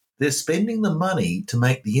networks. They're spending the money to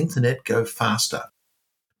make the internet go faster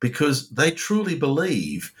because they truly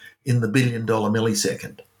believe in the billion-dollar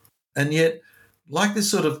millisecond. And yet, like this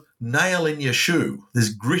sort of nail in your shoe, this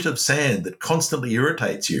grit of sand that constantly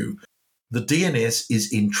irritates you, the DNS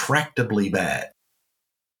is intractably bad.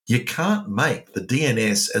 You can't make the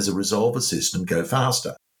DNS as a resolver system go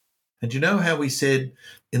faster. And you know how we said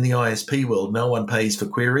in the ISP world, no one pays for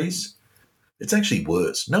queries? It's actually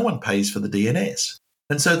worse. No one pays for the DNS.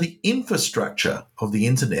 And so the infrastructure of the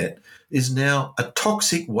internet is now a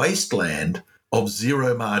toxic wasteland of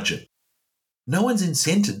zero margin. No one's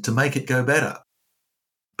incented to make it go better.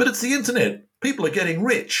 But it's the internet. People are getting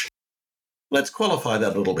rich. Let's qualify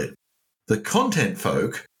that a little bit. The content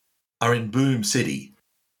folk are in Boom City.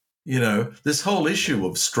 This whole issue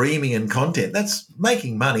of streaming and content, that's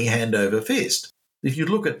making money hand over fist. If you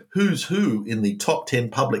look at who's who in the top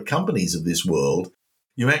 10 public companies of this world,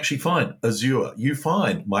 you actually find Azure, you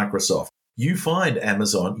find Microsoft, you find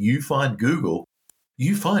Amazon, you find Google,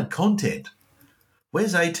 you find content.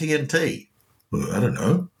 Where's AT&T? Well, I don't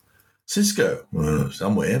know. Cisco,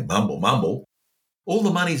 somewhere, mumble. All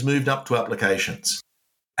the money's moved up to applications.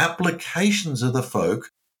 Applications are the folk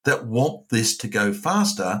that want this to go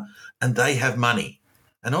faster, and they have money.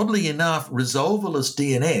 And oddly enough, resolverless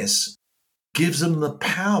DNS gives them the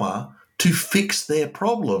power to fix their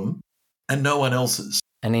problem and no one else's.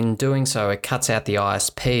 And in doing so, it cuts out the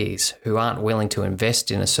ISPs who aren't willing to invest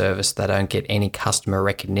in a service they don't get any customer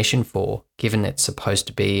recognition for, given it's supposed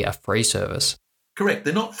to be a free service. Correct.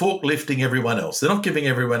 They're not forklifting everyone else. They're not giving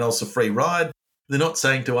everyone else a free ride. They're not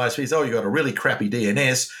saying to ISPs, oh, you got a really crappy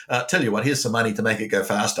DNS. Tell you what, here's some money to make it go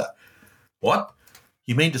faster. What?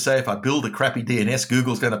 You mean to say if I build a crappy DNS,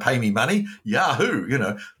 Google's going to pay me money?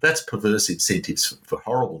 Yahoo! That's perverse incentives for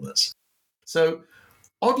horribleness. So,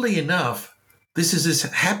 oddly enough, this is this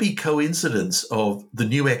happy coincidence of the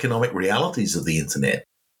new economic realities of the internet,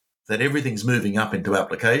 that everything's moving up into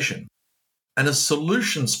application, and a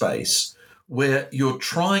solution space where you're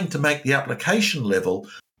trying to make the application level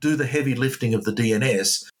do the heavy lifting of the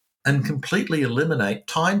DNS and completely eliminate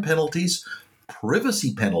time penalties,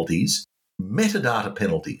 privacy penalties, metadata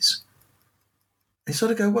penalties. You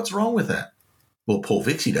sort of go, what's wrong with that? Well, Paul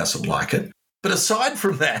Vixie doesn't like it. But aside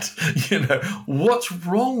from that, what's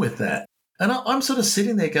wrong with that? And I'm sort of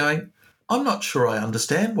sitting there going, I'm not sure I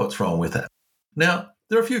understand what's wrong with that. Now,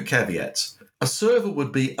 there are a few caveats. A server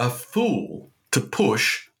would be a fool to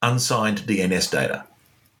push unsigned DNS data.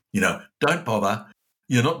 Don't bother.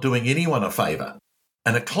 You're not doing anyone a favor.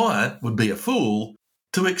 And a client would be a fool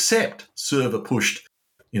to accept server pushed,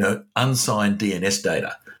 unsigned DNS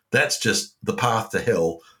data. That's just the path to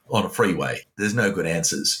hell on a freeway. There's no good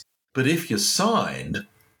answers. But if you're signed,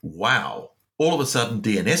 wow, all of a sudden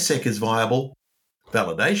DNSSEC is viable,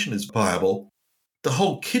 validation is viable, the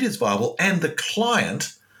whole kit is viable, and the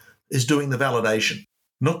client is doing the validation,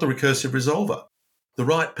 not the recursive resolver. The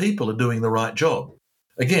right people are doing the right job.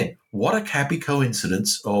 Again, what a happy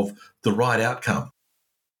coincidence of the right outcome.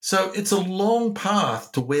 So it's a long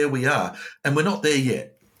path to where we are, and we're not there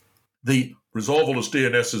yet. The resolverless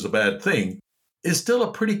DNS is a bad thing is still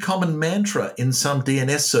a pretty common mantra in some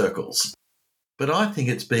DNS circles. But I think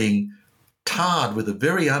it's being tarred with a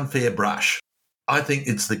very unfair brush. I think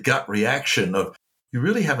it's the gut reaction of, you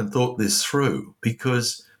really haven't thought this through,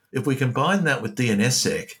 because if we combine that with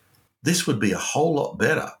DNSSEC, this would be a whole lot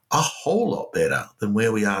better than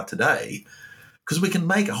where we are today, because we can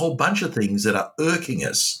make a whole bunch of things that are irking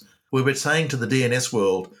us, where we're saying to the DNS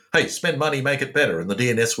world, hey, spend money, make it better. And the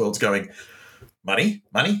DNS world's going, money?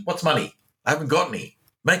 Money? What's money? I haven't got any.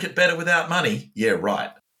 Make it better without money? Yeah, right.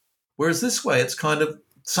 Whereas this way, it's kind of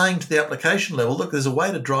saying to the application level, look, there's a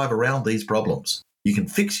way to drive around these problems. You can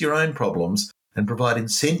fix your own problems and provide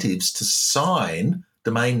incentives to sign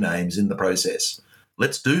domain names in the process.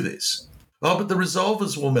 Let's do this. Oh, but the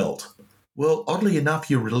resolvers will melt. Well, oddly enough,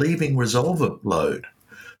 you're relieving resolver load.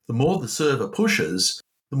 The more the server pushes,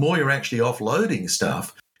 the more you're actually offloading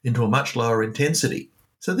stuff into a much lower intensity.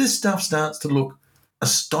 So this stuff starts to look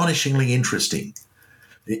astonishingly interesting.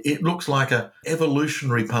 It looks like an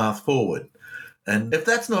evolutionary path forward. And if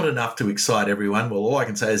that's not enough to excite everyone, well, all I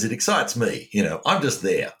can say is it excites me. I'm just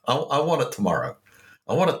there. I want it tomorrow.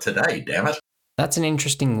 I want it today, damn it. That's an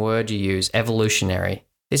interesting word you use, evolutionary.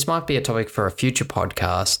 This might be a topic for a future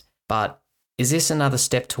podcast, but is this another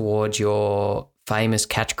step towards your famous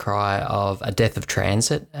catch cry of a death of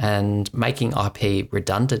transit and making IP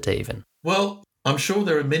redundant even? Well, I'm sure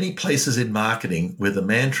there are many places in marketing where the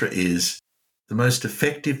mantra is the most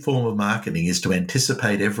effective form of marketing is to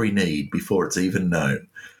anticipate every need before it's even known.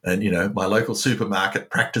 And, my local supermarket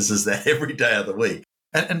practices that every day of the week.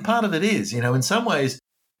 And part of it is, in some ways,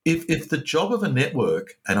 if the job of a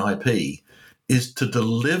network and IP is to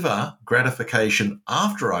deliver gratification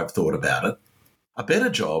after I've thought about it, a better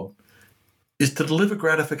job is to deliver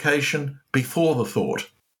gratification before the thought,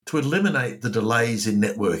 to eliminate the delays in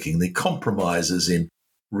networking, the compromises in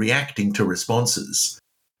reacting to responses,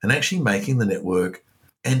 and actually making the network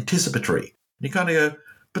anticipatory. And you kind of go,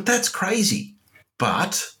 but that's crazy.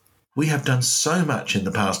 But we have done so much in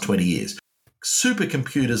the past 20 years.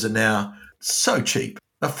 Supercomputers are now so cheap,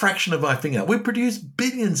 a fraction of my finger. We produce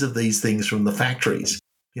billions of these things from the factories.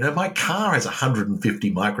 My car has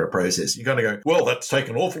 150 microprocessors. You're going to go, well, that's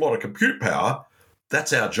taken an awful lot of compute power.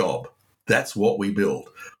 That's our job. That's what we build.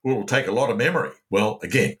 Well, it'll take a lot of memory. Well,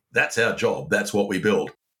 again, that's our job. That's what we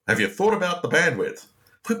build. Have you thought about the bandwidth?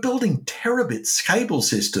 We're building terabits cable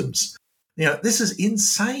systems. This is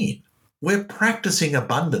insane. We're practicing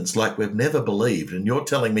abundance like we've never believed. And you're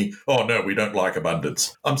telling me, oh, no, we don't like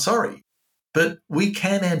abundance. I'm sorry. But we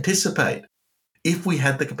can anticipate if we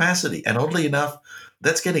had the capacity. And oddly enough,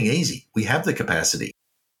 that's getting easy. We have the capacity.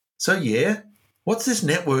 So, yeah, what's this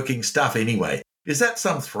networking stuff anyway? Is that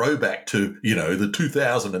some throwback to, the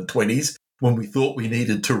 2020s when we thought we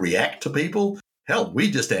needed to react to people? Hell, we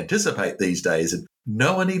just anticipate these days and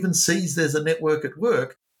no one even sees there's a network at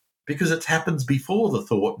work because it happens before the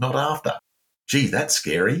thought, not after. Gee, that's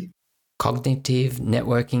scary. Cognitive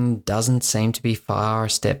networking doesn't seem to be far a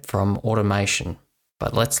step from automation,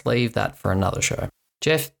 but let's leave that for another show.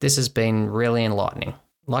 Jeff, this has been really enlightening.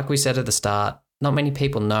 Like we said at the start, not many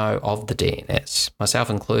people know of the DNS, myself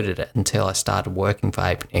included, until I started working for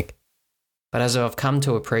APNIC. But as I've come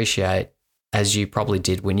to appreciate, as you probably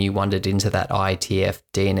did when you wandered into that IETF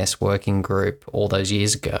DNS working group all those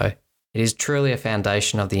years ago, it is truly a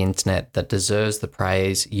foundation of the internet that deserves the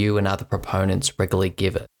praise you and other proponents regularly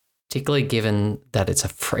give it, particularly given that it's a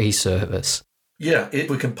free service. Yeah, if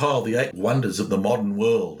we compile the 8 wonders of the modern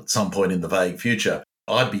world at some point in the vague future,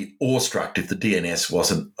 I'd be awestruck if the DNS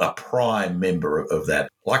wasn't a prime member of that.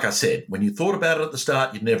 Like I said, when you thought about it at the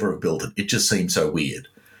start, you'd never have built it. It just seemed so weird.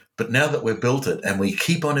 But now that we've built it and we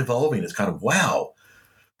keep on evolving, it's kind of, wow,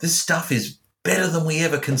 this stuff is better than we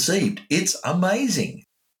ever conceived. It's amazing.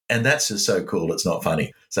 And that's just so cool. It's not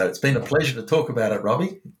funny. So it's been a pleasure to talk about it,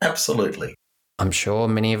 Robbie. Absolutely. I'm sure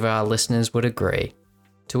many of our listeners would agree.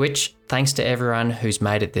 To which, thanks to everyone who's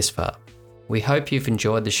made it this far. We hope you've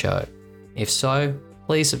enjoyed the show. If so,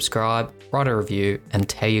 please subscribe, write a review, and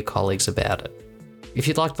tell your colleagues about it. If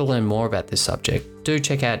you'd like to learn more about this subject, do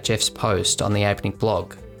check out Jeff's post on the APNIC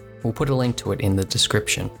blog. We'll put a link to it in the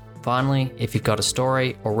description. Finally, if you've got a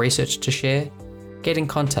story or research to share, get in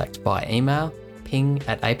contact via email,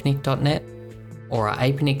 ping@apnic.net, or our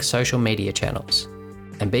APNIC social media channels.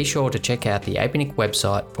 And be sure to check out the APNIC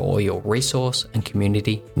website for all your resource and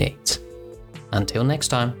community needs. Until next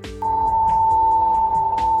time.